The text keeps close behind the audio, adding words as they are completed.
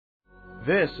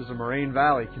This is a Moraine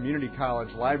Valley Community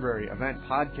College Library event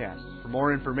podcast. For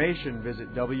more information,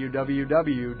 visit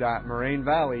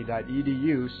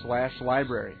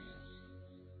www.morainevalley.edu/library.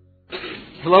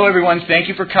 Hello, everyone. Thank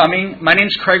you for coming. My name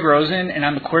is Craig Rosen, and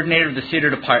I'm the coordinator of the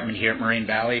theater department here at Moraine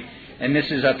Valley. And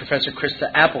this is Professor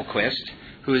Krista Appelquist,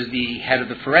 who is the head of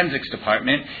the forensics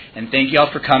department. And thank you all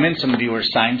for coming. Some of you are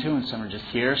assigned to, and some are just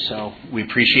here, so we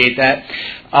appreciate that.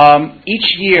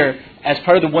 Each year, as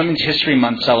part of the Women's History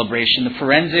Month celebration, the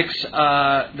forensics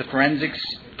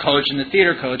coach and the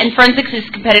theater coach... And forensics is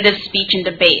competitive speech and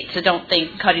debate, so don't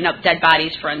think cutting up dead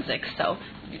bodies forensics, so...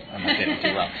 I'm not getting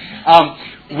too well.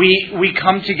 We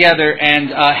come together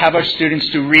and have our students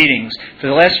do readings. For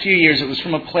the last few years, it was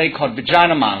from a play called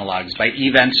Vagina Monologs by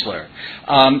Eve Ensler.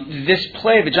 This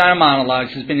play, Vagina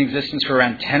Monologs, has been in existence for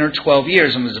around 10 or 12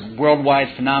 years and was a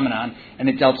worldwide phenomenon, and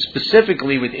it dealt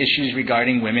specifically with issues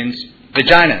regarding women's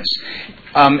vaginas.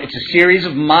 It's a series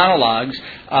of monologues,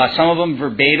 some of them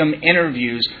verbatim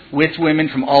interviews with women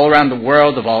from all around the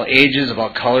world, of all ages, of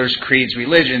all colors, creeds,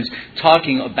 religions,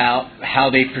 talking about how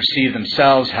they perceive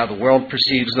themselves, how the world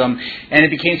perceives them. And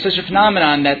it became such a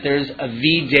phenomenon that there's a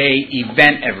V-Day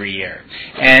event every year.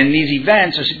 And these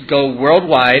events go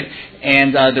worldwide,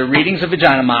 and they're readings of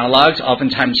vagina monologues.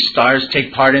 Oftentimes stars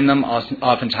take part in them.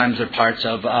 Oftentimes they're parts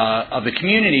of the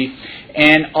community.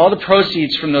 And all the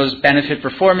proceeds from those benefit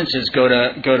performances go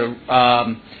to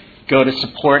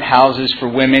support houses for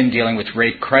women dealing with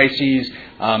rape crises,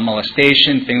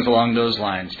 molestation, things along those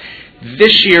lines.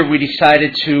 This year we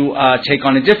decided to take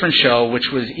on a different show, which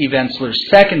was Eve Ensler's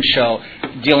second show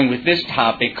dealing with this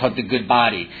topic called The Good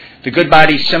Body. The Good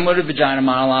Body is similar to Vagina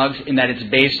Monologues in that it's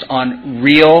based on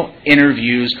real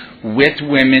interviews with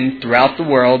women throughout the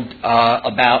world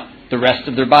about the rest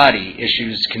of their body,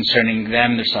 issues concerning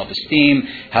them, their self-esteem,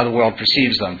 how the world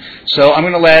perceives them. So I'm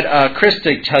going to let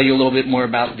Krista tell you a little bit more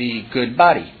about The Good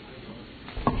Body.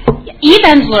 Eve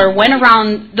Ensler went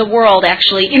around the world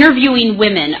actually interviewing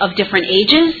women of different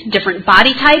ages, different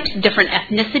body types, different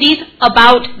ethnicities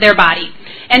about their body.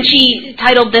 And she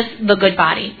titled this The Good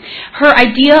Body. Her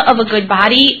idea of a good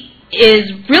body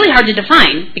is really hard to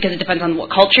define because it depends on what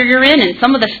culture you're in, and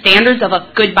some of the standards of a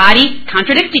good body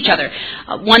contradict each other.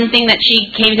 One thing that she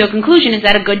came to a conclusion is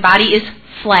that a good body is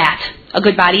flat. A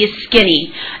good body is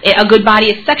skinny. A good body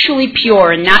is sexually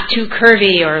pure and not too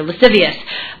curvy or lascivious.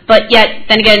 But yet,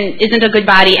 then again, isn't a good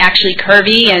body actually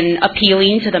curvy and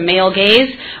appealing to the male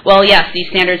gaze? Well, yes, these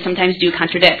standards sometimes do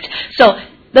contradict. So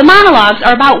the monologues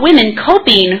are about women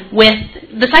coping with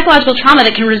the psychological trauma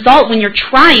that can result when you're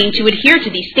trying to adhere to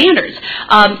these standards.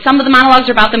 Some of the monologues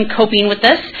are about them coping with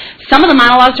this. Some of the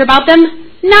monologues are about them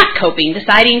not coping,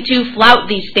 deciding to flout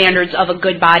these standards of a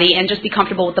good body and just be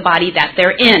comfortable with the body that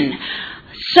they're in.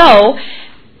 So,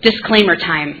 disclaimer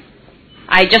time.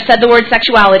 I just said the word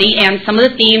sexuality, and some of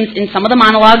the themes in some of the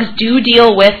monologues do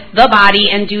deal with the body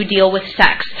and do deal with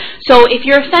sex. So if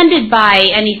you're offended by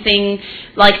anything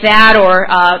like that or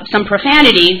some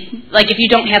profanity, like if you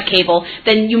don't have cable,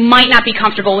 then you might not be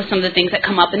comfortable with some of the things that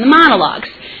come up in the monologues.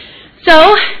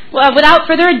 So, without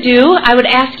further ado, I would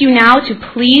ask you now to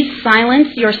please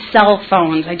silence your cell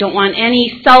phones. I don't want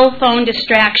any cell phone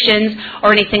distractions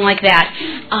or anything like that.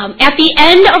 At the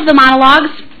end of the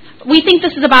monologues, we think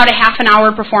this is about a half an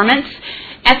hour performance.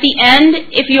 At the end,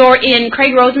 if you're in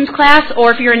Craig Rosen's class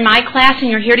or if you're in my class and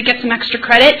you're here to get some extra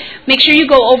credit, make sure you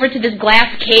go over to this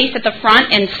glass case at the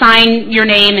front and sign your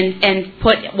name and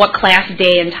put what class,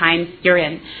 day, and time you're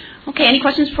in. Okay, any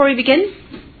questions before we begin?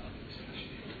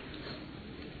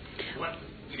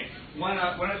 One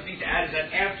other thing to add is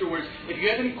that afterwards, if you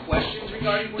have any questions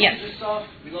regarding what you just saw,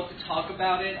 we'd love to talk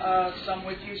about it some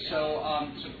with you. So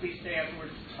please stay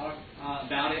afterwards to talk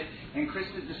about it. And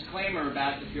Krista's disclaimer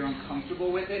about if you're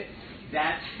uncomfortable with it,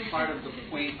 that's part of the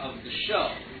point of the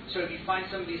show. So if you find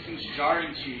some of these things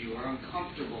jarring to you or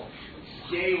uncomfortable,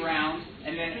 stay around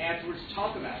and then afterwards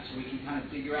talk about it so we can kind of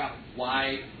figure out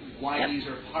why these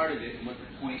are part of it and what the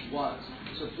point was.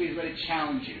 So please let it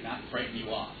challenge you, not frighten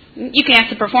you off. You can ask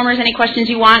the performers any questions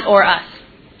you want, or us.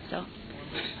 So,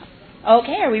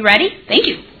 okay, are we ready? Thank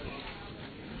you.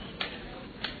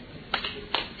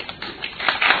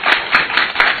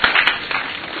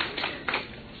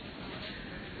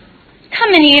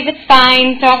 Come in, Eve. It's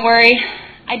fine. Don't worry.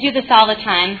 I do this all the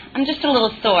time. I'm just a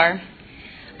little sore.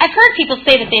 I've heard people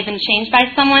say that they've been changed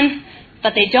by someone,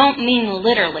 but they don't mean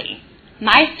literally.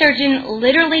 My surgeon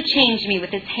literally changed me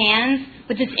with his hands,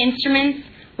 with his instruments,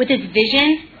 with his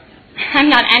vision. I'm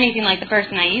not anything like the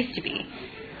person I used to be.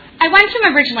 I went to him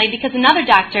originally because another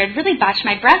doctor had really botched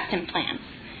my breast implants.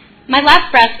 My left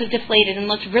breast was deflated and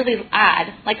looked really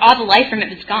odd, like all the life from it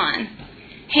was gone.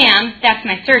 Ham, that's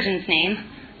my surgeon's name,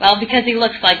 Well, because he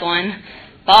looks like one.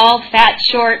 Bald, fat,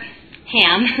 short,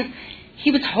 Ham.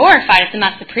 He was horrified at the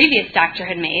mess the previous doctor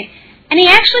had made, and he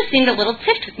actually seemed a little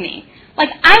tiffed with me. Like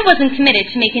I wasn't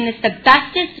committed to making this the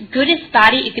bestest, goodest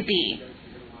body it could be.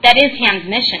 That is Ham's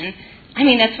mission. I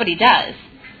mean, that's what he does.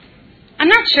 I'm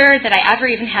not sure that I ever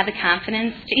even had the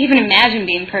confidence to even imagine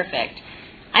being perfect.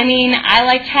 I mean, I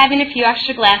liked having a few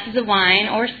extra glasses of wine,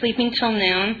 or sleeping till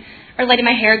noon, or letting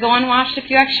my hair go unwashed a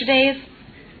few extra days.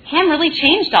 Ham really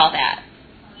changed all that.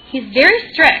 He's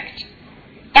very strict.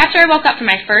 After I woke up from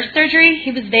my first surgery,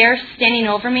 he was there standing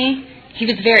over me. He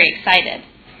was very excited.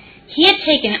 He had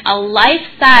taken a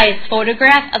life-size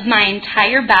photograph of my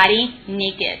entire body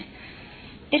naked.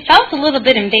 It felt a little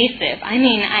bit invasive. I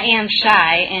mean, I am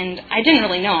shy, and I didn't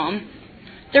really know him.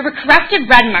 There were corrective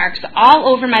red marks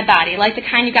all over my body, like the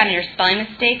kind you got in your spelling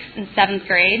mistakes in 7th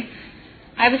grade.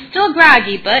 I was still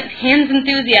groggy, but Ham's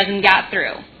enthusiasm got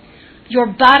through. Your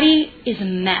body is a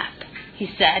map, he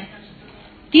said.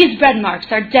 These red marks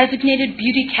are designated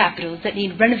beauty capitals that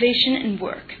need renovation and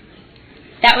work.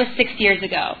 That was 6 years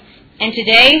ago. And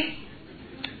today,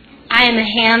 I am a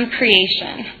Ham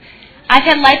creation. I've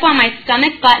had lipo on my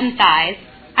stomach, butt, and thighs.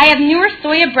 I have newer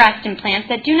soya breast implants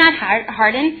that do not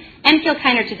harden and feel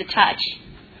kinder to the touch.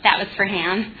 That was for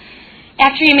Ham.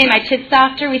 After he made my tits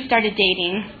softer, we started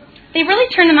dating. They really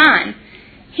turned him on.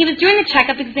 He was doing the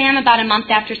checkup exam about a month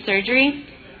after surgery.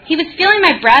 He was feeling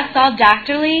my breasts all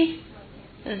doctorly.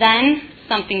 Then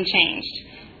something changed.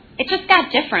 It just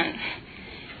got different.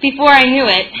 Before I knew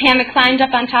it, Ham had climbed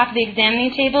up on top of the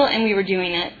examining table and we were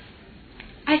doing it.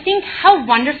 I think how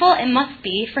wonderful it must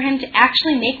be for him to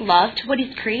actually make love to what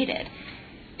he's created.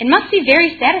 It must be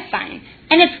very satisfying.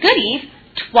 And it's good, Eve.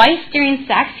 Twice during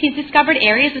sex, he's discovered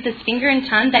areas with his finger and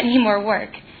tongue that need more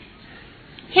work.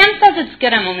 Ham says it's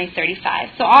good I'm only 35,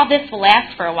 so all this will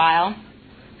last for a while.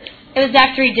 It was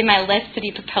after he did my lips that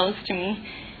he proposed to me.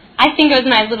 I think it was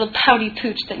my little pouty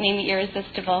pooch that made me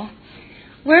irresistible.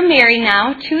 We're married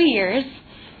now, 2 years.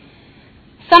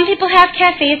 Some people have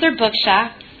cafes or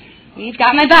bookshops. We've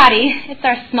got my body. It's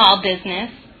our small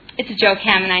business. It's a joke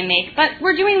Ham and I make, but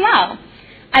we're doing well.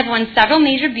 I've won several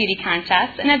major beauty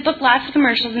contests, and I've booked lots of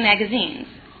commercials and magazines.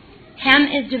 Ham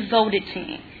is devoted to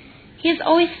me. He is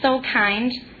always so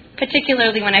kind,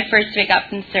 particularly when I first wake up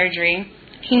from surgery.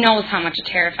 He knows how much it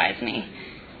terrifies me.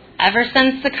 Ever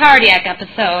since the cardiac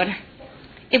episode,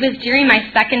 it was during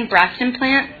my second breast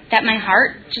implant that my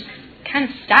heart just kind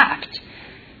of stopped.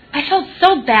 I felt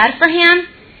so bad for Ham.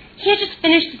 He had just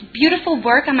finished this beautiful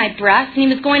work on my breast, and he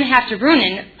was going to have to ruin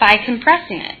it by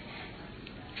compressing it.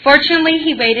 Fortunately,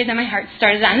 he waited, and my heart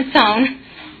started on its own.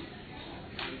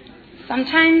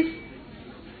 Sometimes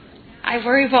I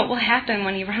worry what will happen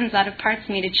when he runs out of parts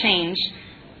for me to change,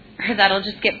 or that I'll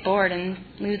just get bored and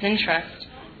lose interest.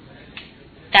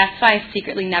 That's why I've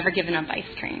secretly never given up ice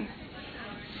cream.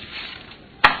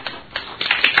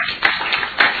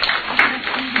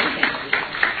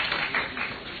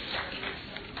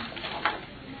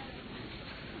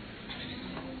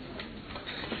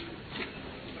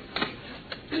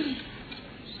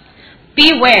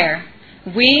 Beware.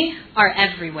 We are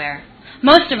everywhere.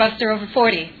 Most of us are over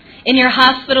 40. In your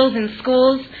hospitals and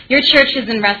schools, your churches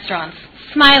and restaurants.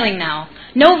 Smiling now.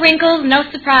 No wrinkles, no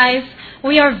surprise.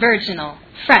 We are virginal,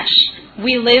 fresh.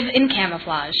 We live in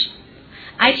camouflage.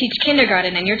 I teach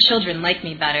kindergarten and your children like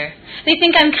me better. They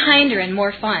think I'm kinder and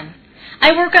more fun.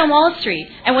 I work on Wall Street,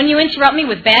 and when you interrupt me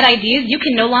with bad ideas, you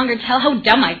can no longer tell how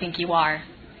dumb I think you are.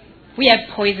 We have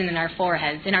poison in our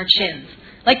foreheads, in our chins,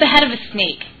 like the head of a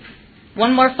snake.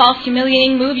 One more false,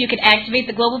 humiliating move, you could activate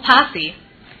the global posse.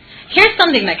 Here's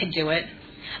something that could do it.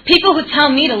 People who tell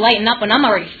me to lighten up when I'm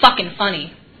already fucking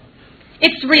funny.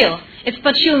 It's real. It's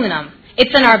botulinum.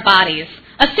 It's in our bodies.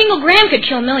 A single gram could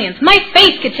kill millions. My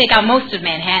face could take out most of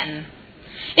Manhattan.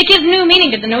 It gives new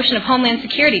meaning to the notion of Homeland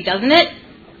Security, doesn't it?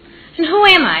 And who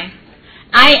am I?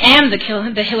 I am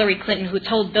the Hillary Clinton who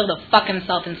told Bill to fuck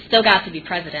himself and still got to be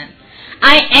president.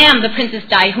 I am the Princess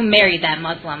Di who married that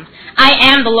Muslim. I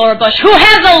am the Laura Bush who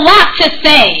has a lot to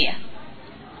say.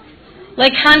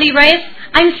 Like Condi Rice,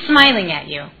 I'm smiling at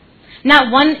you.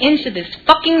 Not 1 inch of this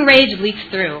fucking rage leaks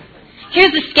through.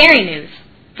 Here's the scary news.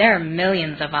 There are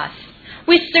millions of us.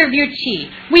 We serve your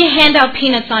tea. We hand out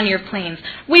peanuts on your planes.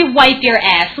 We wipe your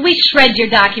ass. We shred your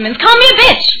documents. Call me a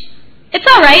bitch. It's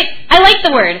all right. I like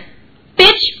the word.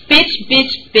 Bitch, bitch,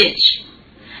 bitch, bitch.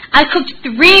 I cooked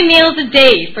 3 meals a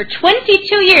day for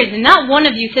 22 years, and not one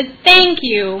of you said thank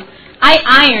you. I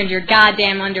ironed your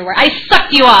goddamn underwear. I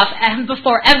sucked you off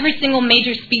before every single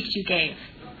major speech you gave.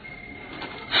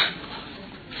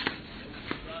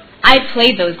 I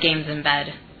played those games in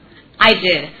bed. I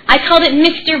did. I called it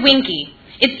Mr. Winky.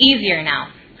 It's easier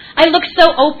now. I look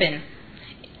so open.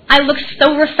 I look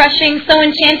so refreshing, so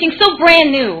enchanting, so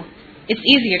brand new. It's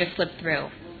easier to slip through.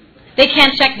 They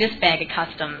can't check this bag at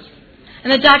customs.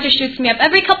 And the doctor shoots me up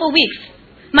every couple weeks.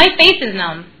 My face is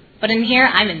numb, but in here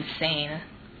I'm insane.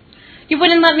 You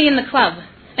wouldn't let me in the club.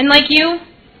 And like you,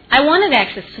 I wanted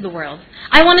access to the world.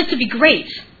 I wanted to be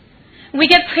great. We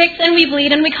get pricked and we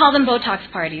bleed and we call them Botox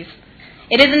parties.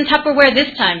 It isn't Tupperware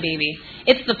this time, baby.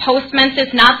 It's the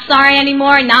post-menses, not sorry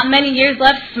anymore, not many years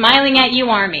left, smiling at you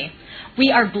army.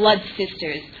 We are blood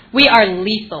sisters. We are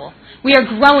lethal. We are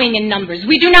growing in numbers.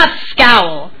 We do not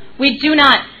scowl. We do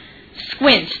not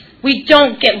squint. We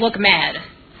don't look mad.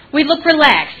 We look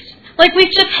relaxed, like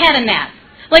we've just had a nap,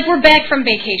 like we're back from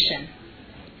vacation.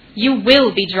 You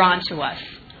will be drawn to us.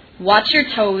 Watch your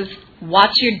toes,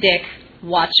 watch your dick,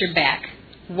 watch your back.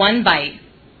 One bite,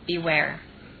 beware.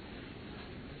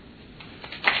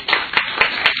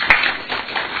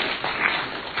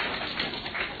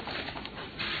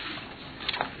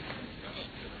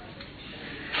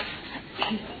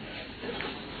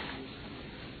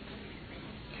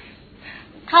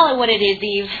 Call it what it is,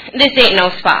 Eve. This ain't no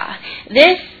spa.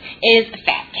 This is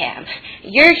fat camp.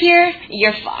 You're here,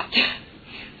 you're fucked.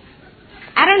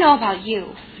 I don't know about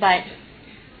you, but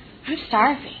I'm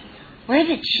starving. Where are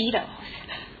the Cheetos?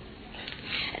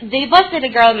 They busted a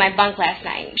girl in my bunk last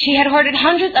night. She had hoarded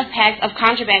hundreds of packs of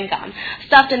contraband gum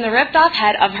stuffed in the ripped-off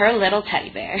head of her little teddy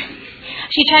bear.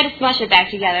 She tried to smush it back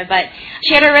together, but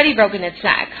she had already broken its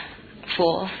neck.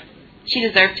 Fool. She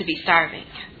deserved to be starving.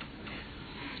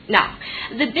 Now,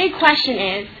 the big question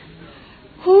is,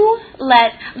 who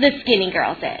let the skinny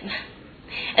girls in?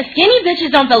 Skinny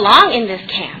bitches don't belong in this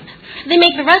camp. They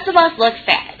make the rest of us look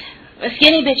fat.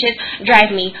 Skinny bitches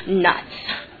drive me nuts.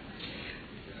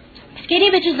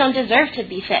 Skinny bitches don't deserve to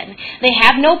be thin. They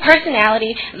have no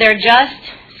personality. They're just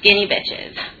skinny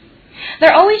bitches.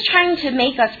 They're always trying to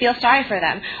make us feel sorry for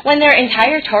them when their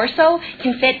entire torso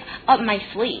can fit up my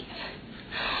sleeve.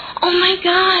 Oh my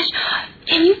gosh,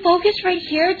 can you focus right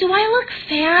here? Do I look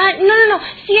fat? No,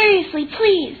 seriously,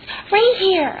 please, right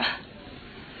here.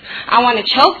 I want to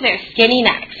choke their skinny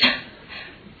necks.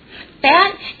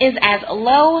 Fat is as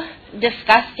low,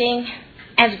 disgusting,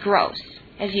 as gross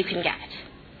as you can get.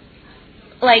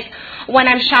 Like when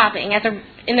I'm shopping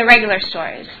in the regular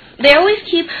stores, they always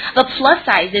keep the plus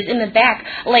sizes in the back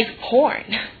like porn.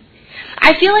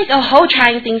 I feel like a hoe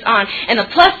trying things on, and the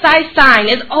plus size sign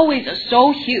is always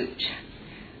so huge.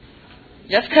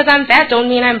 Just because I'm fat don't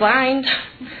mean I'm blind.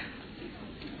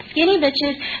 Skinny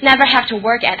bitches never have to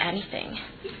work at anything.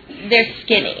 They're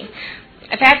skinny.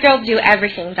 Fat girls do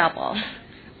everything double.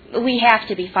 We have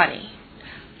to be funny.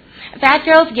 Fat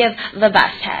girls give the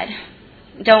best head.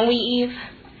 Don't we, Eve?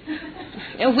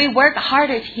 We work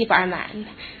harder to keep our men.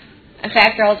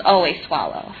 Fat girls always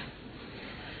swallow.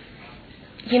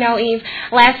 You know, Eve,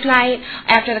 last night,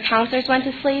 after the counselors went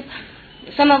to sleep,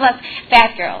 some of us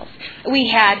fat girls, we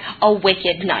had a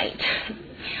wicked night.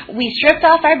 We stripped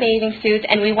off our bathing suits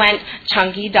and we went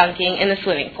chunky dunking in the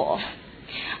swimming pool.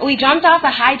 We jumped off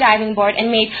a high diving board and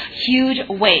made huge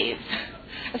waves.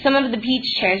 Some of the beach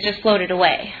chairs just floated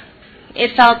away.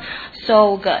 It felt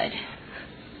so good.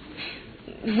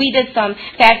 We did some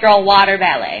fat girl water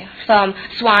ballet, some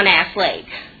swan-ass lake.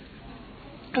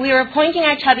 We were pointing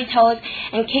our chubby toes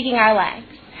and kicking our legs.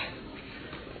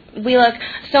 We look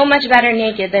so much better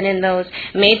naked than in those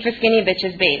made-for-skinny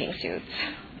bitches bathing suits.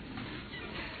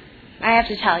 I have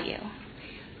to tell you,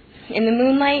 in the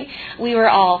moonlight, we were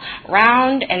all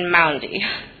round and moundy.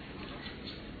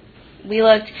 We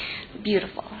looked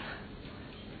beautiful.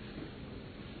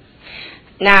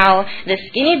 Now, the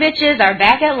skinny bitches are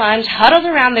back at lunch, huddled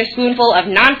around their spoonful of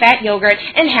non-fat yogurt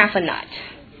and half a nut.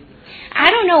 I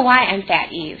don't know why I'm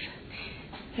fat, Eve.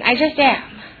 I just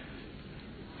am.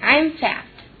 I'm fat.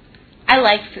 I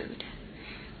like food.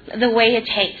 The way it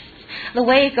tastes. The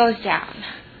way it goes down.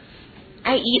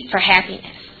 I eat for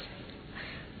happiness.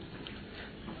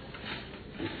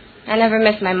 I never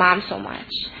miss my mom so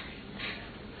much.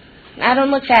 I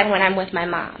don't look fat when I'm with my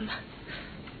mom.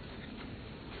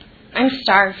 I'm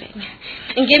starving.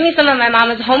 And give me some of my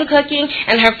mama's home cooking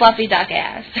and her fluffy duck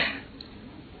ass.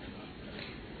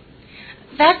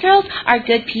 Fat girls are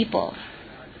good people.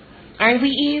 Aren't we,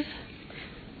 Eve?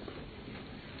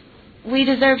 We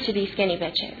deserve to be skinny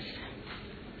bitches.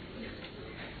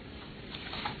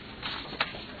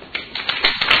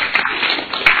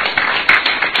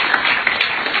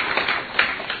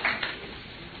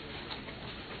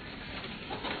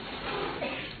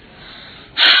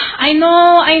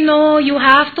 I know, you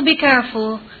have to be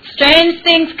careful. Strange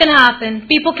things can happen.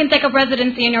 People can take up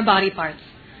residency in your body parts.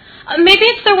 Maybe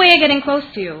it's their way of getting close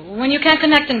to you when you can't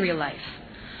connect in real life.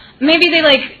 Maybe they,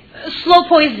 slow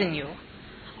poison you.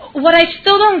 What I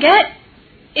still don't get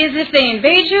is if they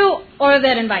invade you or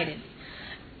they're invited.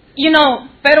 You know,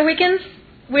 Puerto Ricans,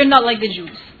 we're not like the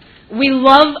Jews. We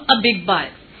love a big butt.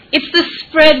 It's the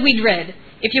spread we dread.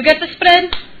 If you get the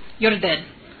spread, you're dead.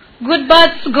 Good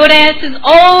butts, good asses,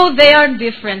 oh, they are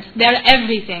different. They're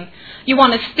everything. You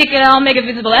want to stick it out, make it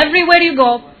visible everywhere you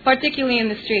go, particularly in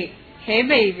the street. Hey,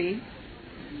 baby.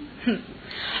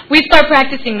 We start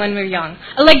practicing when we're young,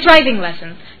 like driving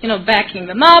lessons. You know, backing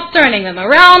them up, turning them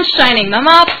around, shining them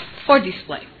up for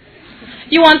display.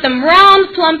 You want them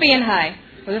round, plumpy, and high.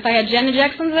 Well, if I had Janet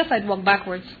Jackson's this, I'd walk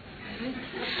backwards.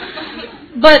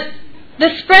 But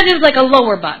the spread is like a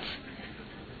lower butt,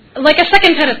 like a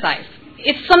second set of thighs.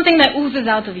 It's something that oozes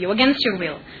out of you against your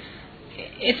will.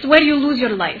 It's where you lose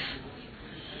your life.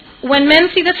 When men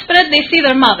see the spread, they see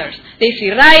their mothers. They see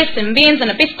rice and beans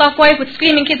and a pissed-off wife with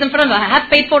screaming kids in front of a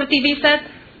half-paid-for TV set.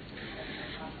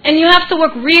 And you have to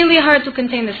work really hard to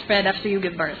contain the spread after you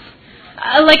give birth.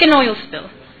 Like an oil spill.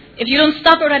 If you don't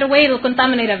stop it right away, it'll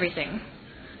contaminate everything.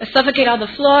 Suffocate all the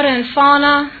flora and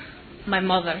fauna. My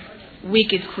mother,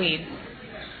 wicked queen,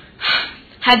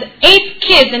 had 8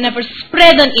 kids and never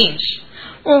spread an inch.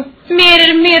 Oh,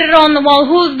 mirror, mirror on the wall,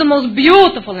 who's the most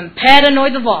beautiful and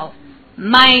paranoid of all?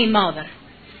 My mother.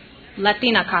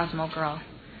 Latina Cosmo girl.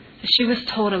 She was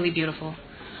totally beautiful.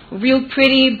 Real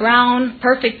pretty, brown,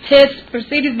 perfect tits,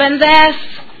 Mercedes-Benz ass.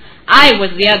 I was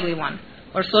the ugly one.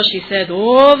 Or so she said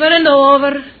over and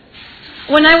over.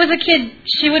 When I was a kid,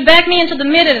 she would back me into the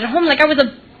mirror at home like I was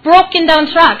a broken down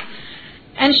truck.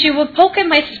 And she would poke at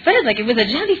my spread like it was a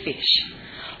jellyfish.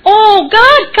 Oh,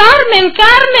 God,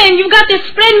 Carmen, you've got this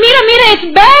spread. Mira,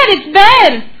 it's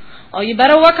bad. Oh, you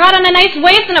better work hard on a nice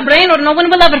waist and a brain or no one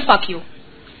will ever fuck you.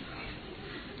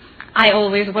 I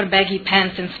always wore baggy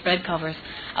pants and spread covers.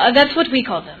 That's what we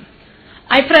call them.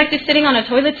 I practiced sitting on a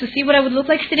toilet to see what I would look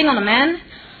like sitting on a man.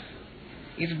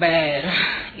 It's bad.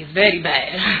 It's very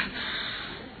bad.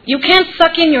 You can't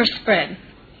suck in your spread.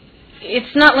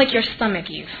 It's not like your stomach,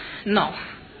 Eve. No.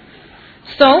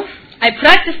 So, I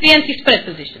practiced the anti-spread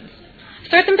positions.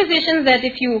 Certain positions that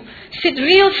if you sit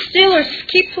real still or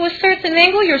keep to a certain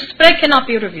angle, your spread cannot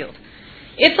be revealed.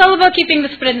 It's all about keeping the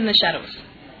spread in the shadows.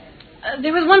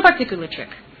 There was one particular trick.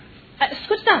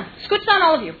 Scooch down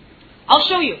all of you. I'll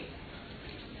show you.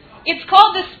 It's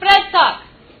called the spread tuck.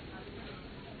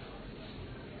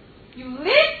 You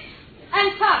lift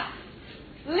and tuck.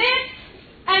 Lift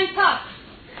and tuck.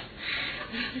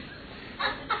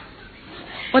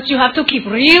 But you have to keep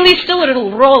really still or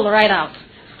it'll roll right out.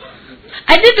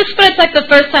 I did the spread tuck the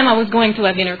first time I was going to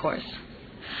have intercourse.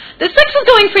 The sex was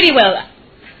going pretty well.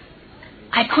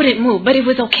 I couldn't move, but it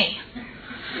was okay.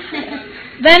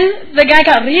 Then the guy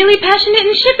got really passionate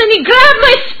and shit, and he grabbed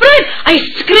my spread. I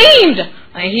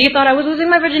screamed. He thought I was losing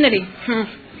my virginity.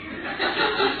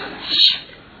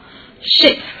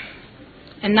 Shit.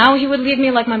 And now he would leave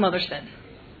me like my mother said.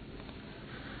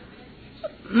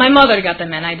 My mother got the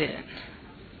man, I didn't.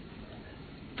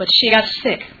 But she got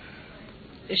sick.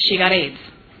 She got AIDS.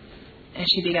 And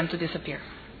she began to disappear.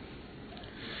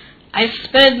 I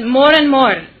spread more and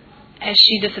more as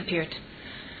she disappeared.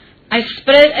 I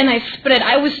spread and I spread.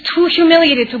 I was too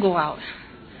humiliated to go out.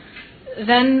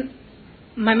 Then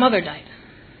my mother died.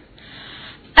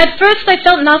 At first I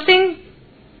felt nothing,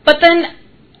 but then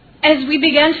as we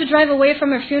began to drive away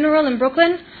from her funeral in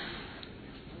Brooklyn,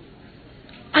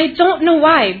 I don't know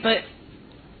why, but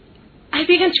I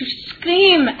began to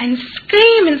scream and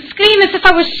scream and scream as if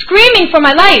I was screaming for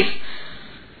my life.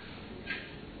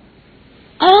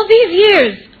 All these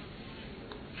years,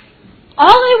 all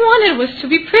I wanted was to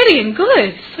be pretty and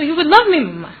good, so you would love me,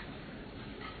 Mama.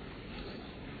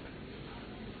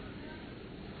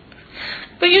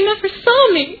 But you never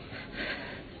saw me.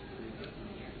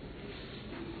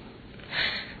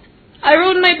 I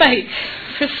rode my bike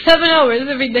for 7 hours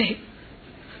every day.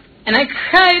 And I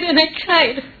cried and I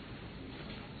cried.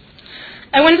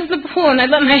 I went to the pool and I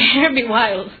let my hair be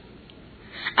wild.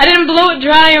 I didn't blow it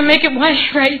dry or make it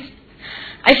white right.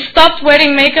 I stopped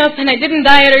wearing makeup and I didn't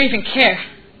diet or even care.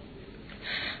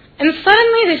 And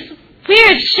suddenly this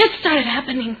weird shit started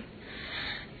happening.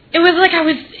 It was like I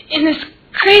was in this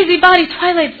crazy body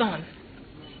twilight zone.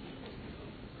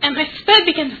 And my spread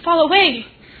began to fall away.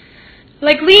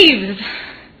 Like leaves.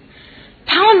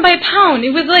 Pound by pound.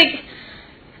 It was like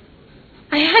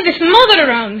I had this mother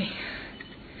around me.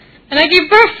 And I gave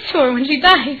birth to her when she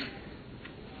died.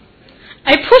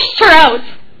 I pushed her out.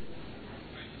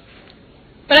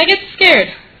 But I get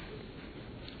scared.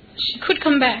 She could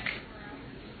come back.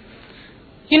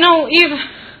 You know, Eve,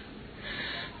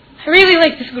 I really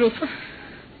like this group.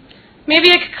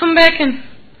 Maybe I could come back and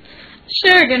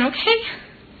share again, okay?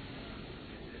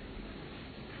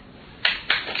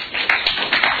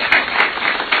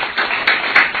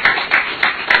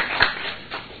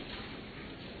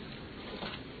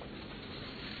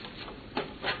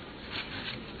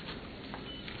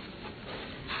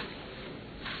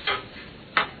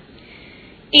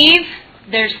 Eve,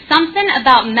 there's something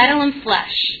about metal and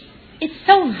flesh. It's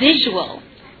so visual.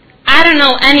 I don't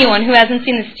know anyone who hasn't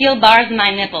seen the steel bars in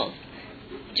my nipples.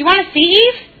 Do you want to see,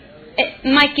 Eve? It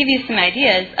might give you some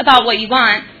ideas about what you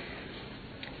want.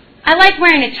 I like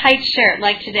wearing a tight shirt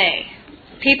like today.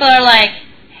 People are like,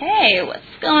 hey, what's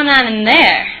going on in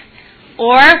there?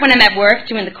 Or when I'm at work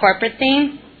doing the corporate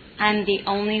thing, I'm the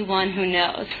only one who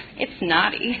knows. It's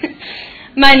naughty.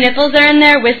 My nipples are in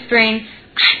there whispering,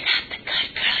 I'm not the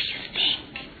good girl you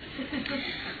think.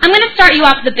 I'm going to start you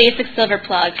off with the basic silver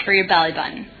plug for your belly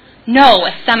button. No,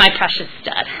 a semi-precious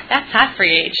stud. That's hot for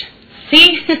your age.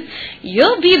 See?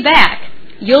 You'll be back.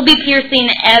 You'll be piercing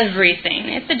everything.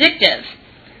 It's addictive.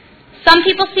 Some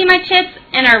people see my tits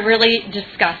and are really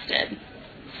disgusted.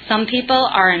 Some people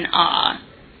are in awe.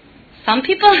 Some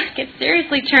people get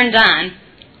seriously turned on.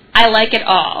 I like it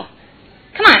all.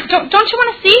 Come on, don't you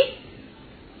want to see?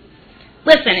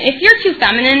 Listen, if you're too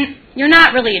feminine, you're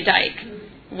not really a dyke.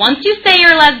 Once you say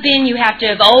you're a lesbian, you have to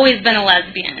have always been a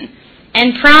lesbian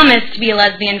and promised to be a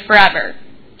lesbian forever.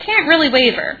 Can't really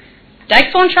waver.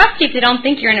 Dykes won't trust you if they don't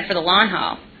think you're in it for the long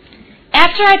haul.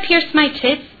 After I pierced my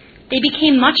tits, they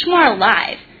became much more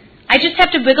alive. I just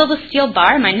have to wiggle the steel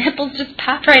bar and my nipples just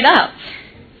pop right up.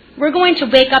 We're going to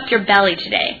wake up your belly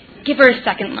today. Give her a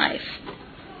second life.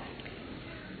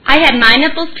 I had my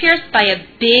nipples pierced by a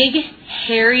big,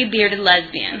 hairy, bearded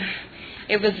lesbian.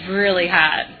 It was really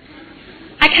hot.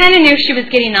 I kind of knew she was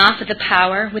getting off with the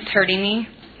power with hurting me.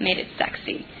 Made it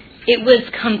sexy. It was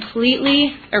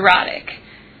completely erotic.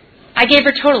 I gave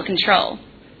her total control.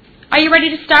 Are you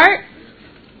ready to start?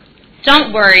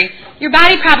 Don't worry. Your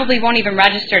body probably won't even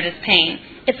register it as pain.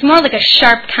 It's more like a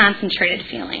sharp, concentrated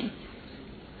feeling.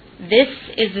 This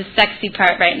is the sexy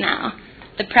part right now.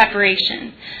 The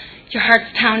preparation. Your heart's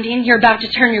pounding. You're about to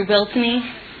turn your will to me.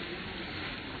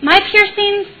 My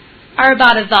piercings are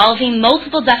about evolving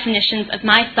multiple definitions of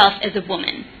myself as a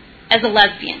woman, as a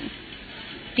lesbian.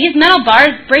 These metal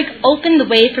bars break open the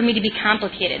way for me to be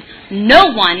complicated.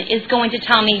 No one is going to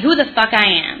tell me who the fuck I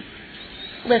am.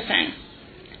 Listen,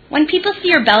 when people see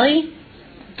your belly,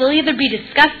 they'll either be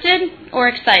disgusted or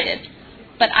excited.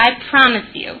 But I promise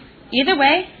you, either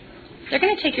way, they're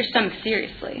going to take your stomach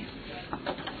seriously.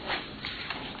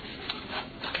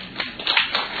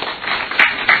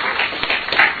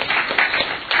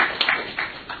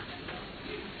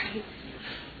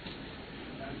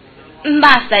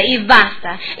 Basta, Eve,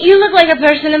 basta. You look like a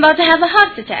person about to have a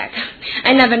heart attack.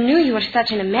 I never knew you were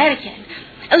such an American.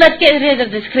 Let's get rid of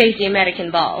this crazy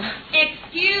American ball.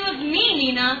 Excuse me,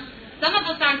 Nina. Some of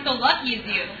us aren't so lucky as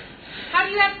you. How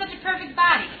do you have such a perfect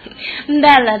body?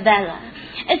 Bella.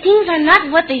 Things are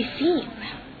not what they seem.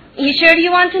 You sure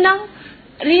you want to know?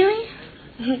 Really?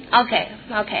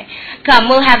 Okay. Come,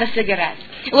 we'll have a cigarette.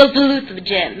 We'll pollute the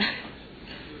gym.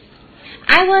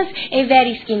 I was a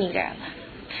very skinny girl.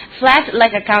 Flat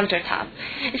like a countertop.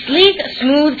 Sleek,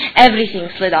 smooth, everything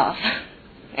slid off.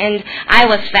 And I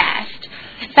was fast.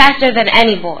 Faster than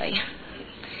any boy.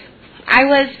 I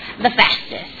was the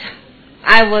fastest.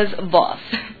 I was both.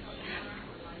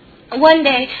 One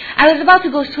day, I was about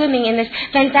to go swimming in this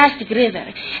fantastic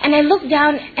river, and I looked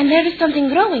down, and there was something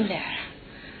growing there.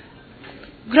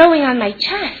 Growing on my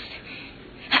chest.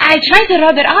 I tried to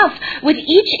rub it off. With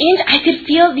each inch, I could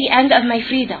feel the end of my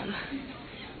freedom.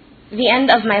 The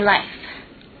end of my life.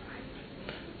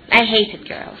 I hated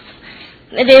girls.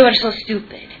 They were so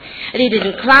stupid. They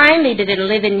didn't climb, they didn't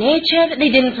live in nature, they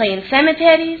didn't play in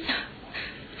cemeteries.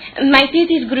 My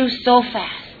titties grew so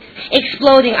fast,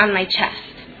 exploding on my chest.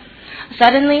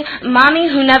 Suddenly, Mommy,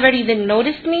 who never even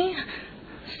noticed me,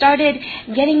 started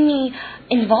getting me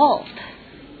involved.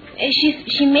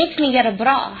 She makes me get a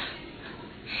bra.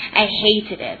 I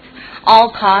hated it.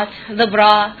 All caught, the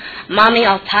bra, Mommy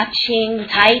all touching,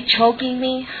 tight, choking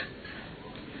me.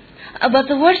 But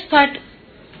the worst part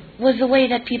was the way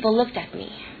that people looked at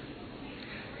me.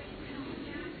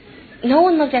 No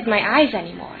one looked at my eyes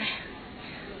anymore.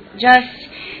 Just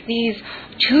these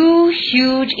two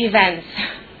huge events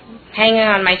hanging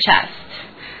on my chest.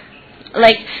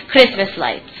 Like Christmas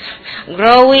lights,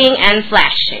 growing and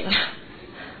flashing.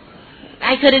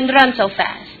 I couldn't run so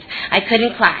fast. I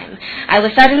couldn't climb. I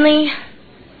was suddenly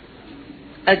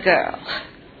a girl.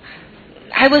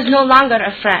 I was no longer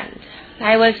a friend.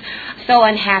 I was so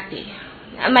unhappy.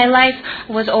 My life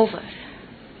was over.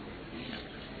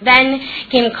 Then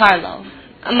came Carlo,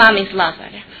 Mommy's lover.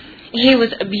 He was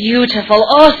beautiful,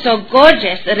 oh so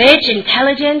gorgeous, rich,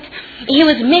 intelligent. He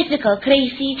was mythical,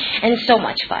 crazy, and so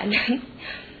much fun.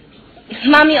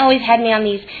 Mommy always had me on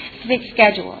these fixed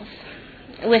schedules.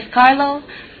 With Carlo,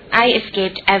 I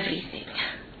escaped everything.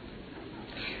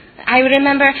 I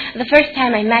remember the first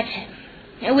time I met him.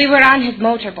 We were on his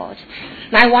motorboat.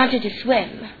 I wanted to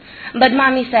swim. But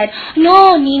Mommy said,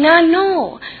 "No, Nina,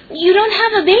 no. You don't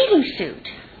have a bathing suit."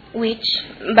 Which,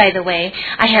 by the way,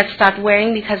 I had stopped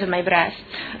wearing because of my breasts.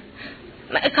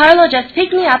 Carlo just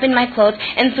picked me up in my clothes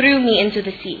and threw me into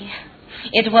the sea.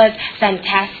 It was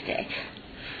fantastic.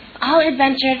 Our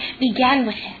adventure began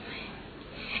with him.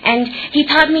 And he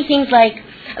taught me things like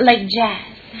jazz.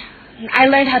 I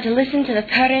learned how to listen to the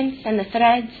currents and the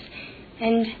threads.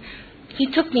 And he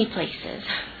took me places.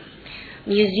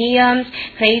 Museums,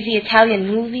 crazy Italian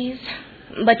movies.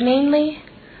 But mainly,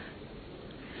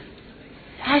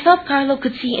 I felt Carlo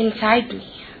could see inside me.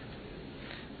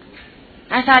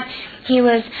 I thought he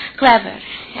was clever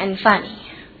and funny.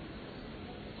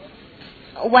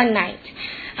 One night,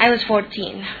 I was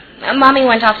 14. Mommy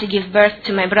went off to give birth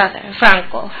to my brother,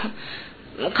 Franco.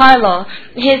 Carlo,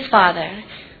 his father,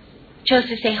 chose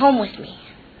to stay home with me.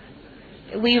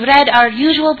 We read our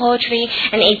usual poetry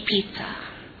and ate pizza.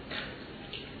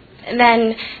 And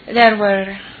then there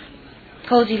were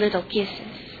cozy little kisses.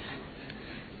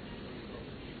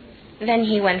 Then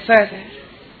he went further.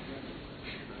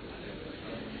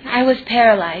 I was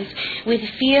paralyzed with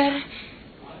fear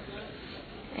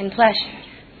and pleasure.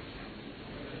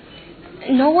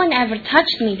 No one ever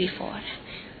touched me before.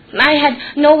 I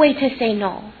had no way to say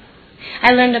no.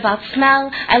 I learned about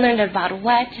smell. I learned about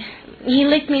wet. He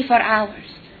licked me for hours.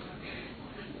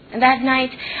 And that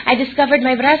night, I discovered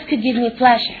my breast could give me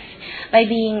pleasure by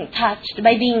being touched,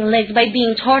 by being licked, by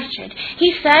being tortured.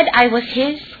 He said I was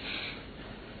his,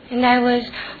 and I was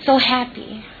so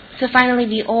happy to finally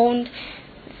be owned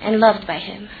and loved by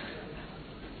him.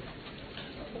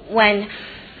 When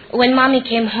Mommy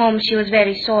came home, she was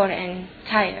very sore and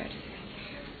tired.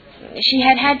 She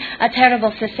had had a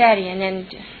terrible cesarean,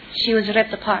 and she was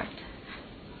ripped apart.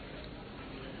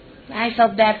 I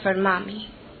felt bad for Mommy.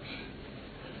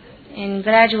 And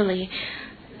gradually,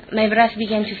 my breast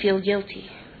began to feel guilty.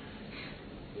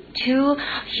 2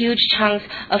 huge chunks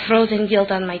of frozen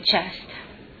guilt on my chest.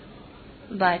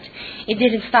 But it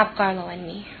didn't stop Carlo and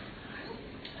me.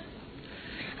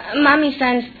 Mommy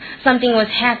sensed something was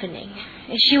happening.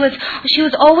 She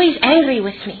was always angry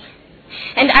with me.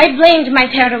 And I blamed my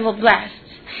terrible breasts.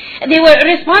 They were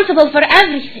responsible for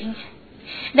everything.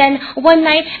 Then one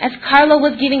night, as Carlo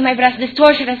was giving my breast this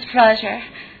torturous pleasure,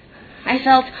 I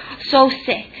felt so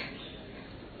sick.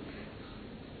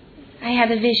 I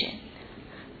had a vision.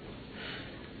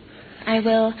 I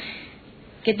will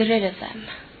get rid of them.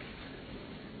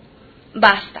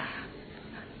 Basta.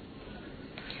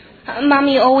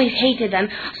 Mommy always hated them,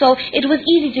 so it was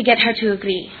easy to get her to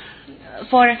agree.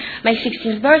 For my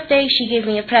 16th birthday, she gave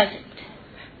me a present.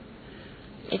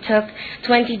 It took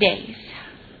 20 days.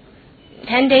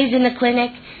 10 days in the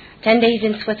clinic, 10 days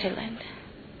in Switzerland.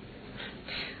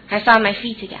 I saw my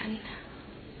feet again.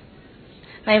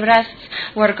 My breasts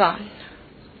were gone.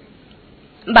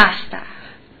 Basta.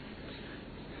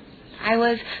 I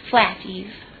was flat,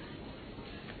 Eve.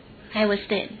 I was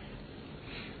thin.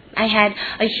 I had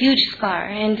a huge scar,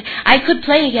 and I could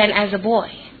play again as a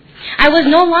boy. I was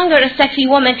no longer a sexy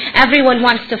woman everyone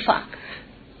wants to fuck.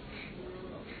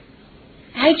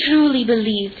 I truly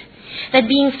believed that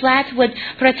being flat would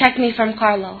protect me from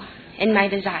Carlo and my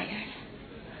desire.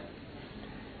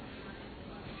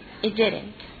 It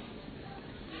didn't.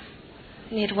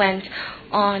 It went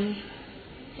on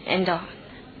and on.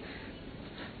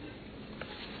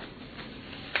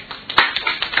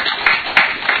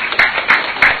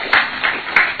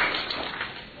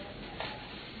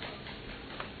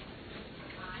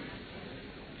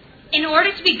 In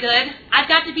order to be good, I've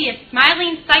got to be a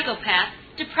smiling psychopath,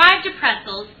 deprived of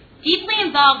pretzels, deeply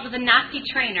involved with a Nazi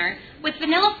trainer, with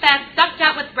vanilla fat sucked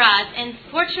out with bras, and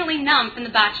fortunately numb from the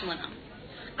botulinum.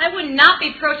 I would not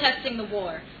be protesting the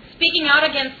war, speaking out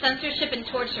against censorship and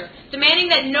torture, demanding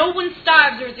that no one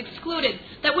starves or is excluded,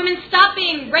 that women stop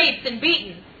being raped and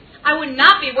beaten. I would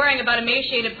not be worrying about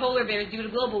emaciated polar bears due to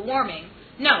global warming.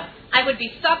 No, I would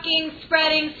be sucking,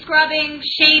 spreading, scrubbing,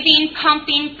 shaving,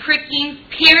 pumping, pricking,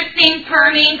 piercing,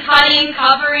 perming, cutting,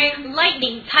 covering,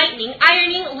 lightening, tightening,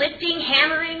 ironing, lifting,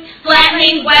 hammering,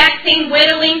 flattening, waxing,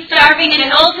 whittling, starving,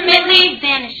 and ultimately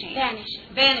vanishing.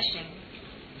 Vanishing.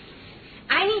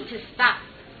 I need to stop.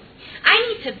 I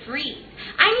need to breathe.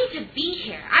 I need to be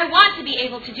here. I want to be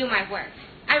able to do my work.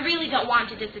 I really don't want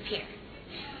to disappear.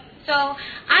 So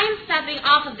I'm stepping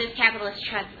off of this capitalist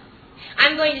treadmill.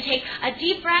 I'm going to take a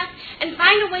deep breath and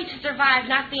find a way to survive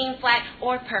not being flat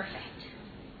or perfect.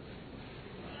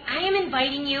 I am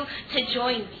inviting you to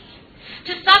join me,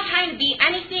 to stop trying to be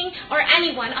anything or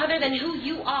anyone other than who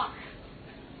you are.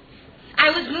 I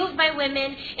was moved by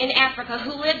women in Africa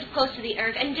who lived close to the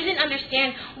earth and didn't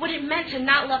understand what it meant to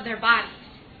not love their bodies.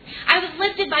 I was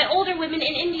lifted by older women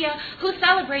in India who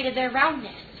celebrated their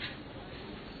roundness.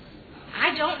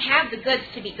 I don't have the goods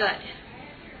to be good.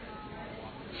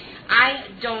 I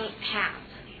don't have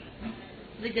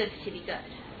the goods to be good.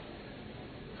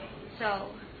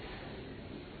 So,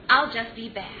 I'll just be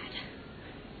bad.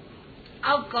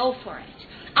 I'll go for it.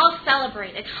 I'll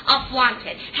celebrate it. I'll flaunt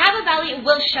it. Have a belly and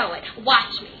we'll show it.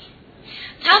 Watch me.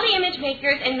 Tell the image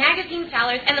makers and magazine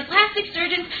sellers and the plastic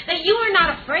surgeons that you are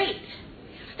not afraid.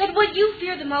 That what you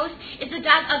fear the most is the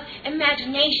death of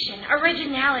imagination,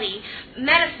 originality,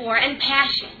 metaphor, and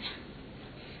passion.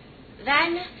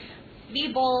 Then,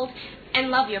 be bold and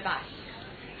love your body.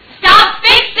 Stop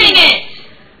fixing it!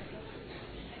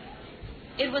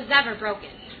 It was never broken.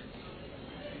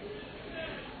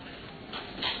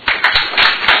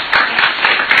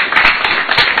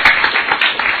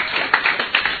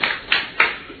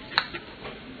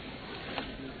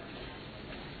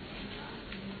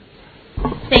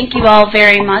 Thank you all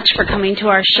very much for coming to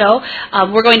our show.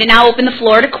 We're going to now open the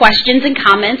floor to questions and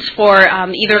comments for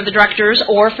either of the directors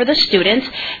or for the students.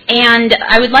 And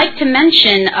I would like to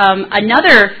mention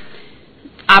another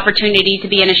opportunity to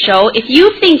be in a show. If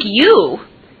you think you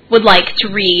would like to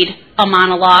read a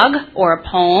monologue or a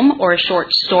poem or a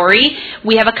short story,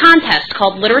 we have a contest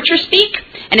called Literature Speak,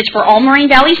 and it's for all Moraine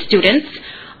Valley students.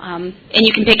 And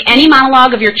you can pick any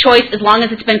monologue of your choice as long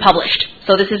as it's been published.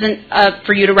 So this isn't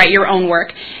for you to write your own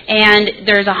work. And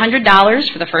there's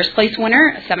 $100 for the first place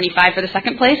winner, $75 for the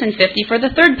second place, and $50 for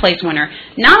the third place winner.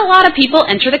 Not a lot of people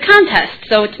enter the contest,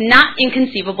 so it's not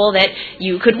inconceivable that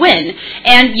you could win.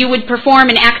 And you would perform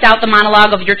and act out the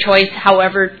monologue of your choice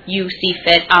however you see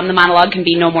fit. The monologue can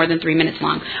be no more than 3 minutes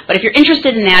long. But if you're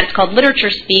interested in that, it's called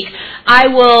Literature Speak. I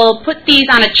will put these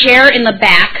on a chair in the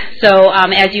back, so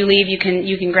as you leave, you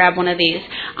can grab one of these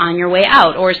on your way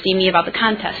out or see me about the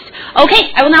contest.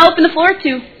 Okay, I will now open the floor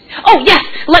to... Oh, yes,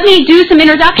 let me do some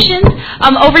introductions.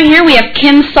 Over here we have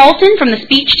Kim Sultan from the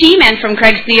speech team and from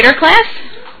Craig's theater class.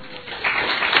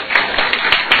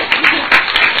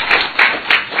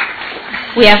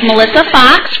 We have Melissa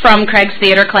Fox from Craig's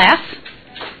theater class.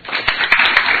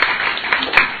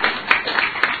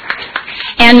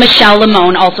 And Michelle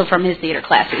Limone, also from his theater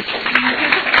classes.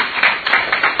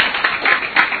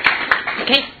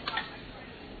 Okay.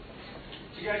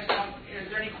 You guys, is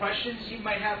there any questions you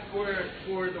might have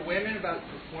for the women about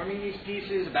performing these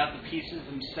pieces, about the pieces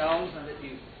themselves, now that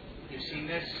you've seen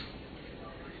this?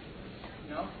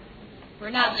 No? We're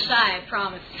not shy, I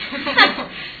promise.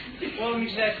 Well, let me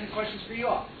just ask some questions for you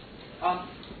all.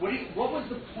 What was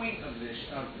the point of this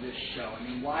show? I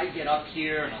mean, why get up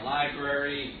here in a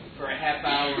library for a half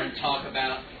hour and talk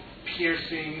about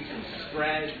piercings and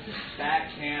spreads,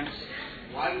 back camps?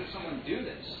 Why would someone do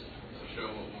this? To show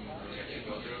what women really have to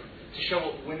go through. To show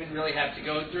what women really have to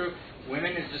go through?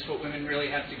 Women, is this what women really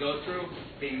have to go through?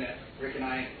 Being that Rick and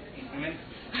I ain't women?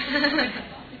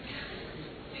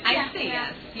 I think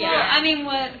yes. Yeah. I mean,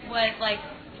 what like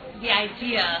the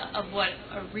idea of what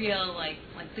a real like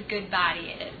the good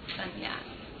body is, and yeah.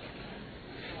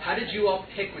 How did you all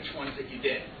pick which ones that you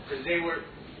did? Because they were,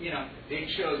 big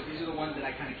shows. These are the ones that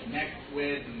I kind of connect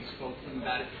with and spoke to them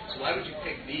about it. So why would you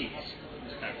pick these?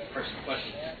 It's kind of a personal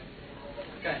question.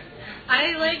 Okay.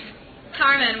 I like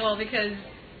Carmen because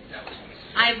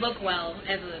I look well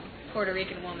as a Puerto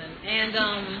Rican woman, and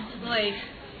I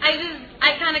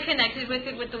kind of connected with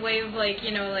it with the way of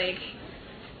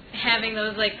having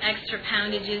those extra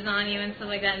poundages on you and stuff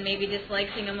like that, and maybe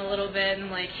disliking them a little bit, and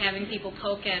having people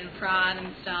poke and prod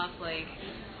and stuff,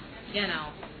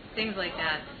 things like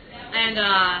that.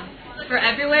 And for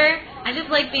everywhere, I just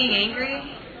like being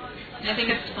angry. I think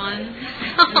it's fun.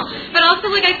 But also,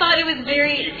 I thought it was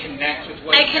very... You connect with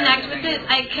what I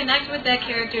connect with that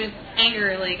character's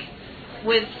anger,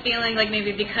 with feeling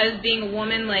maybe because being a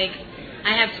woman, I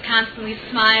have to constantly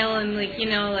smile and,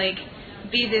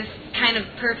 be this kind of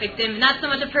perfect image. Not so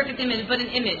much a perfect image, but an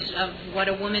image of what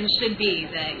a woman should be,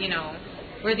 that,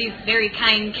 we're these very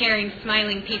kind, caring,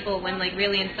 smiling people when,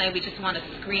 really inside we just want to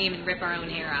scream and rip our own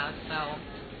hair out, so...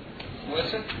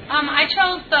 Melissa? I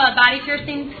chose the body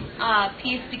piercing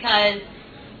piece because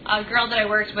a girl that I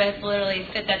worked with literally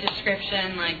fit that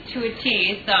description to a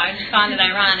T, so I just found it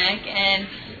ironic, and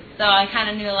so I kind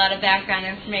of knew a lot of background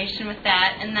information with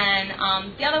that. And then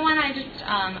the other one, I just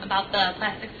about the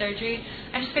plastic surgery,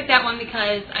 I just picked that one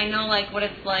because I know what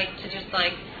it's like to just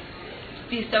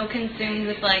be so consumed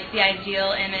with the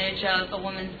ideal image of a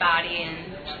woman's body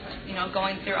and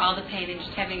going through all the pain and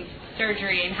just having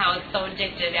surgery and how it's so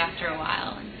addictive after a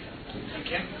while.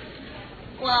 Okay.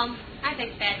 Well, I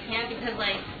picked fat camp because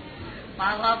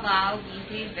blah, blah, blah.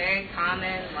 Obesity is very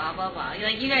common, blah, blah, blah.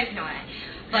 Like, you guys know it.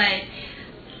 But,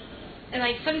 and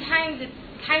like, sometimes it's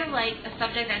kind of like a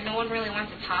subject that no one really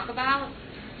wants to talk about,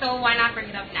 so why not bring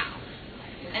it up now?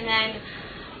 And then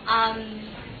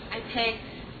I picked,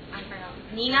 I forgot,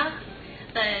 Nina,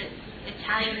 the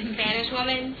Italian and Spanish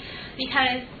woman,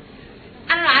 because,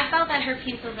 I don't know, I felt that her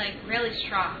piece was, like, really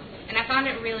strong. And I found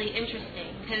it really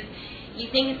interesting, because you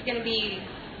think it's going to be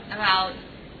about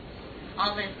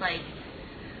all this, like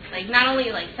not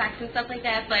only, like, sex and stuff like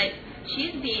that, but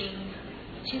she's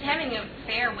having an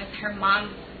affair with her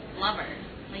mom's lover.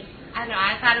 Like, I don't know,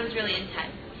 I thought it was really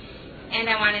intense. And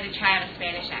I wanted to try out a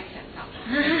Spanish accent, so.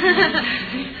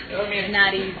 I mean,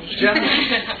 Not easy. Jen,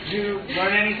 did you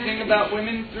learn anything about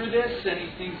women through this?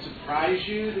 Anything surprise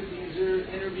you that these are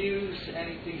interviews?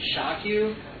 Anything shock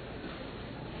you?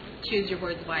 Choose your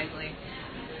words wisely.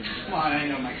 Come on, I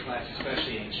know my class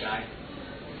especially ain't shy.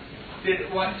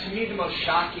 To me, the most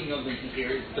shocking of them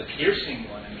here is the piercing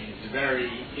one. I mean, it's very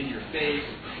in your face.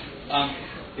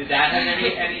 Did that have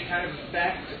any kind of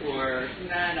effect, or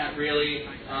nah, not really?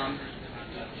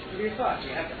 What are your thoughts?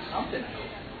 You have something, I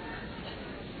hope.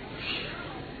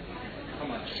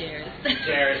 Come on. Cheers.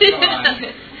 Cheers, come on.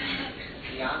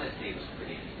 The honesty was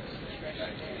pretty refreshing. I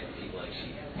didn't feel like she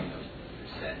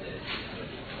said that it was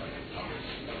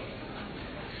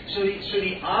So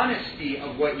the honesty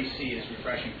of what you see is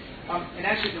refreshing. And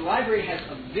actually, the library has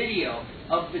a video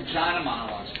of vagina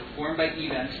monologues performed by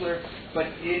Eve Ensler, but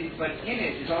in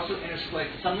it is also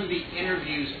interspliced some of the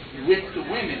interviews with the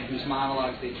women whose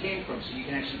monologues they came from, so you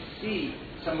can actually see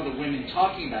some of the women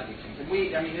talking about these things. And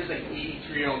there's like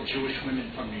 83-year-old Jewish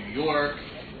women from New York.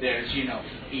 There's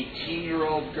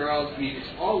 18-year-old girls. I mean, it's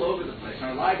all over the place. And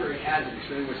our library has it. It's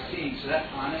really worth seeing. So that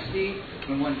honesty,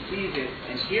 when one sees it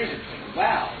and hears it, it's like,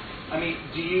 wow. I mean,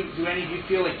 do any of you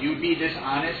feel like you'd be this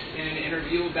honest in an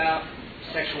interview about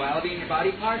sexuality in your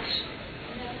body parts?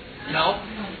 No?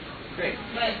 Great.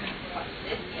 But,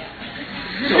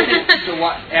 So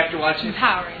what, after watching...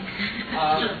 Empowering.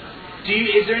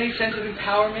 Is there any sense of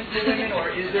empowerment for women, or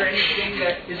is there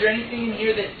anything in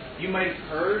here that you might have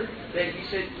heard that you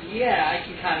said, yeah, I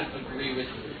can kind of agree with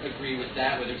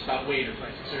that, whether it's about weight or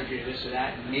plastic surgery or this or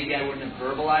that, and maybe I wouldn't have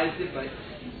verbalized it, but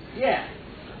yeah.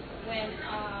 When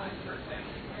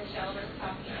Michelle was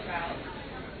talking about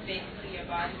basically your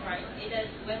body parts, it does,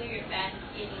 whether you're fat,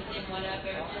 skinny, thin,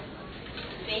 whatever, just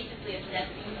basically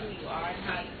accepting who you are and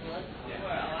how you look.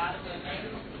 For a lot of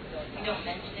women, we don't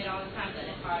mention it all the time, but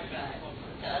it's hard for us.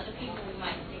 To other people, we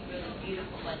might think really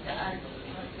beautiful, but to us,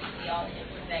 we see all the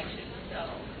imperfections. So,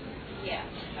 yeah.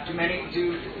 Do many of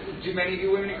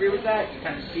you women agree with that? You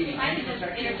kind of see the If I could just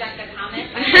imperfections? interject a comment.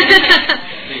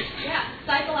 Yeah,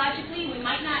 psychologically, we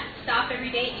might not stop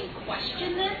every day and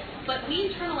question this, but we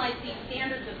internalize these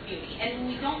standards of beauty. And when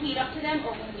we don't meet up to them,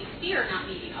 or when we fear not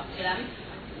meeting up to them,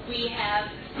 we have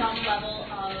some level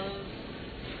of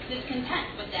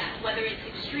discontent with that, whether it's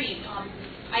extreme.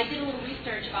 I did a little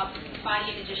research about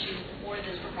body image issues for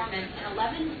this performance, and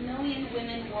 11 million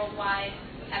women worldwide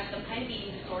have some kind of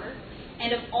eating disorder.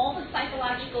 And of all the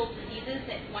psychological diseases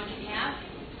that one can have,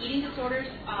 eating disorders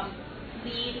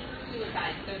lead to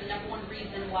suicide. They're the number one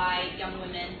reason why young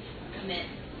women commit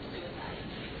suicide.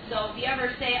 So if you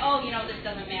ever say, this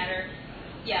doesn't matter,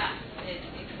 yeah, it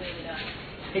clearly does.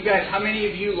 Hey guys, how many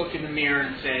of you look in the mirror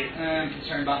and say, I'm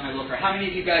concerned about my look? Or how many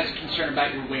of you guys are concerned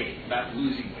about your weight, about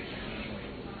losing weight?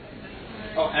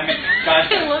 Oh, I mean, guys,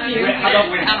 how about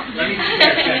women? Let me just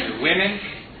get women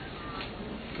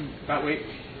about weight.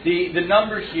 The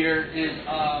number here is,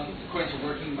 according to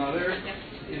Working Mother,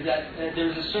 is that there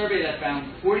was a survey that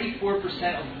found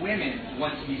 44% of women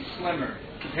want to be slimmer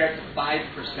compared to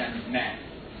 5% of men.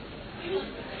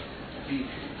 It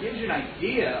gives you an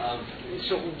idea of,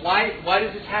 so why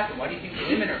does this happen? Why do you think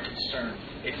women are concerned?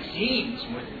 It seems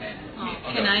more than men.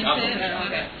 Can I say that?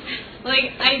 Okay.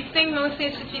 I think mostly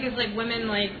it's just because women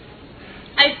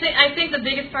I think the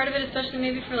biggest part of it, especially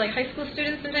maybe for high school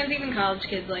students, sometimes even college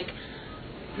kids,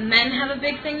 men have a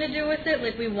big thing to do with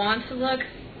it. We want to look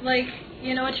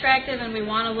attractive, and we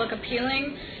want to look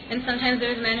appealing. And sometimes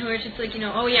there's men who are just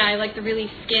oh yeah, I like the really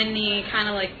skinny kind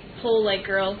of pole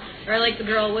girl, or I like the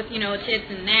girl with tits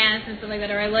and ass and stuff like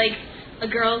that, or I like a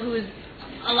girl who's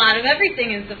a lot of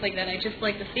everything and stuff like that. I just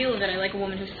like the feel of it. I like a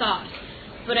woman who's soft.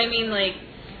 But I mean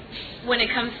when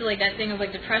it comes to that thing of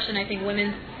depression, I think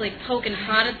women poke and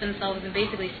prod at themselves and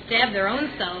basically stab their own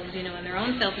selves, and their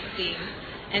own self-esteem,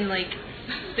 and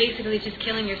basically just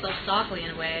killing yourself softly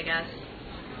in a way, I guess.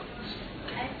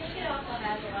 I think it also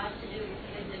has a lot to do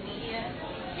with the media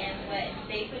and what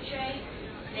they portray.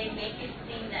 they make it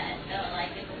seem that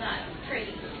like it's not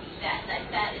pretty to be fat. Like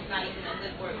fat is not even a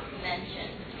good word to mention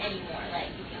anymore.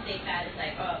 Like if you say fat, it's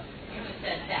like, oh, you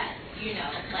said fat. You know,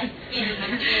 like skinny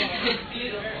is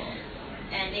beautiful.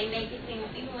 And they make it seem,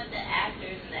 even with the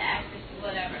actors, the actresses,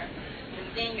 whatever, the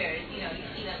singers, you know, you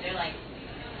see them, they're like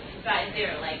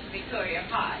 5'0", like Victoria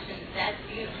Posh, and that's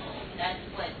beautiful. That's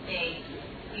what they,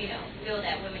 you know, feel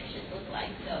that women should look like.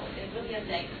 So it really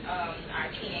affects our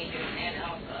teenagers and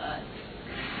also us.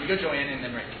 You go, Joanne, and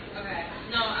then Rick. Okay.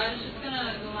 No, I was just going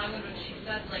to go along with what she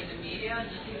said, like the media,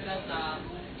 just because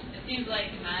it seems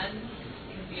like men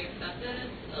can be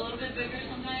accepted a little bit bigger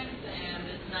sometimes,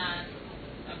 and it's not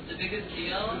the biggest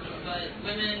deal, but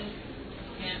women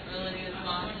can't really as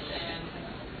much, and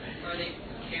or they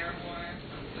care more.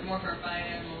 They're more hurt by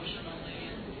it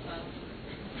emotionally and stuff.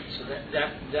 So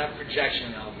that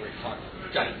projection of we're talking.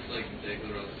 Got it. It's like exactly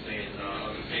what I was saying.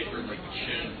 The paper like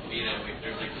shouldn't be that way. If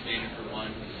there's like standard for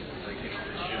one, like it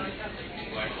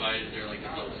shouldn't. Why is there like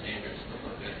a double standard?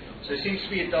 So there seems to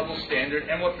be a double standard,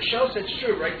 and what Michelle said is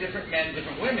true, right? Different men,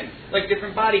 different women, like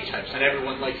different body types. Not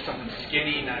everyone likes someone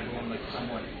skinny, not everyone likes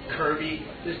someone curvy.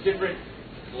 There's different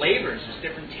flavors, there's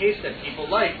different tastes that people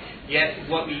like. Yet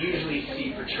what we usually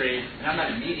see portrayed, and I'm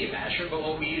not a media basher, but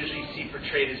what we usually see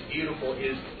portrayed as beautiful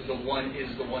is the one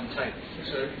type.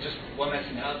 So just one last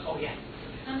thing. Oh yeah.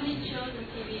 How many shows on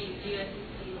TV do you have to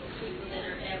see with people that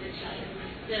are average size,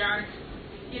 that aren't,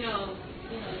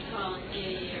 tall and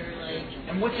skinny or like?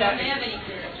 And what's don't average? have any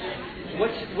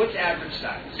character. What's average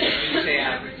size? When you say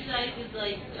average. Average size is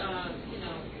like,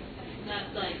 not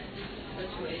like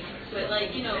this way, but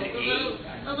like a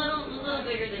little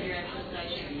bigger than your actual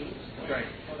size should be. Right.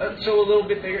 So a little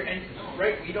bit bigger, and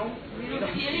right, we don't.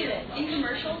 In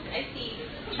commercials, I see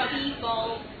chubby,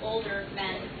 bald, older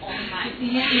men all the time.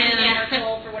 Yeah. And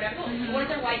or for whatever. What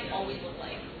does their wife always look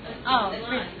like? Oh,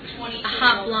 22 a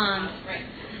hot blonde. Right.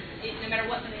 No matter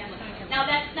what the man looks like. Now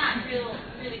that's not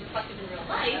really reflective in real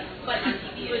life, but on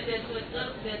TV With the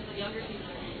younger people.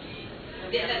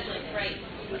 that's right.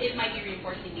 It might be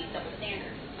reinforcing these double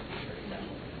standards. So,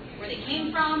 where they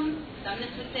came from,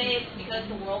 feminists would say it's because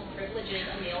the world privileges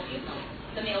a male viewpoint.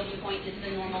 The male viewpoint is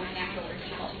the normal, natural, or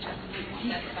default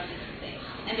viewpoint. That's what feminists would say.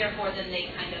 And therefore, then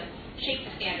they kind of shape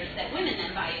the standards that women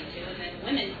then buy into, and then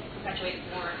women perpetuate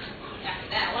more after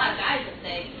that. A lot of guys will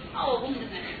say, oh, a woman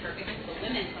doesn't have to be perfect. It's the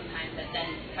women sometimes that then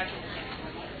perpetuate the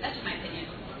standards. That's just my opinion.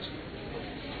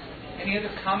 Any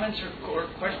other comments or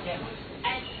questions? Yeah.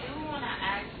 I do want to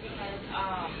ask because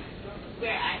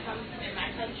where I come from in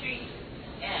my country,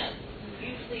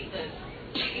 usually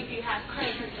if you have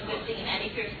curves, it's a good thing, and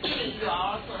if you're skinny, you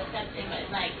are also accepted. But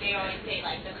like they always say,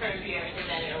 like the curvier the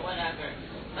better or whatever.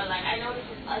 But like I notice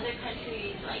in other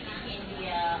countries, like in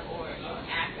India or in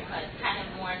Africa, it's kind of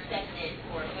more accepted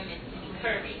for women to be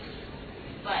curvy.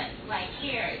 But like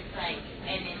here, it's like,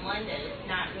 and in London, it's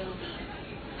not really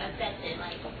accepted.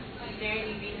 Like, is there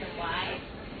any reason why?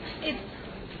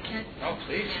 Oh,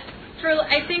 please.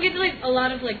 I think it's like a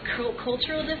lot of like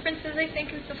cultural differences. I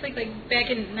think and stuff like back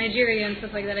in Nigeria and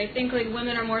stuff like that. I think like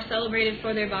women are more celebrated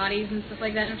for their bodies and stuff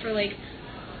like that, and for like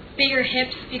bigger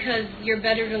hips because you're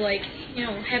better to like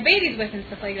have babies with and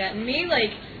stuff like that. And me,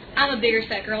 like I'm a bigger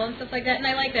set girl and stuff like that, and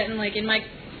I like that. And like in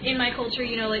my culture,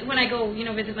 like when I go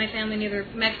visit my family in either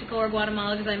Mexico or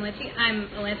Guatemala because I'm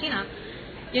a Latina.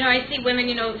 I see women,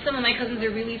 some of my cousins are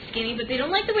really skinny, but they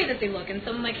don't like the way that they look. And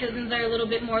some of my cousins are a little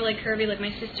bit more like curvy. Like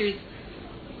my sister's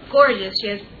gorgeous.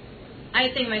 I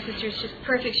think my sister's just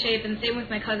perfect shape, and same with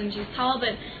my cousin. She's tall,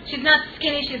 but she's not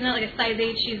skinny. She's not like a size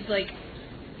 8. She's like,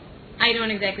 I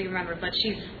don't exactly remember, but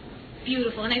she's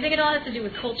beautiful. And I think it all has to do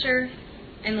with culture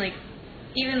and like,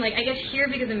 even like, I guess here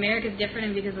because America's different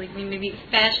and because like maybe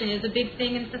fashion is a big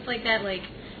thing and stuff like that, like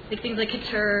things like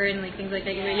couture and like things like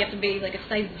that, you have to be like a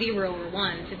size 0 or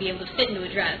 1 to be able to fit into a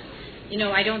dress.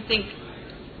 I don't think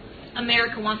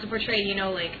America wants to portray,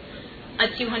 like a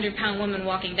 200-pound woman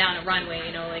walking down a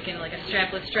runway, like in like a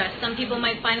strapless dress. Some people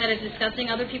might find that as disgusting.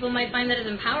 Other people might find that as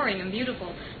empowering and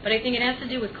beautiful. But I think it has to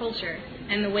do with culture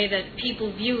and the way that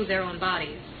people view their own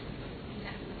bodies.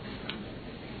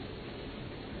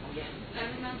 I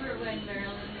remember when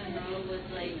Marilyn Monroe was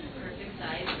like perfect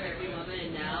size for every woman,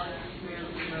 and now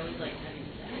Marilyn Monroe is like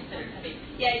considered heavy.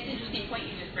 Yeah, it's an interesting point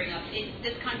you just bring up.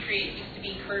 This country used to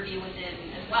be curvy within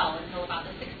as well until about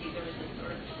the 60s. There was this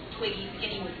sort of twiggy,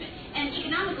 skinny movement. And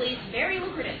economically, it's very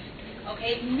lucrative.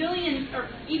 Okay, millions or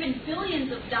even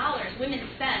billions of dollars women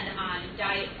spend on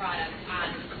diet products,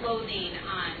 on clothing,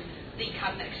 on the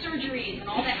cosmetic surgeries, and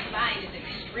all that combined is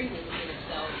extremely lucrative.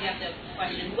 So you have to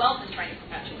question who else is trying to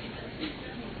perpetuate this.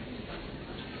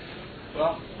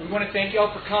 Well, we want to thank you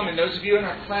all for coming. Those of you in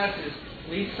our classes,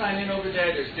 please sign in over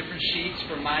there. There's different sheets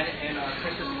for mine and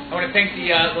Chris's. I want to thank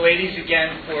the ladies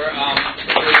again for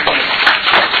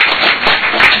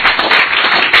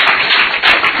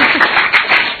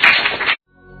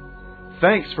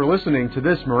Thanks for listening to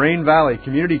this Moraine Valley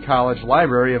Community College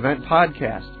Library event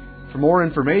podcast. For more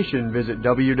information, visit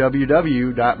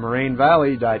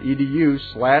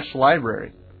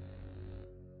www.morainevalley.edu/library.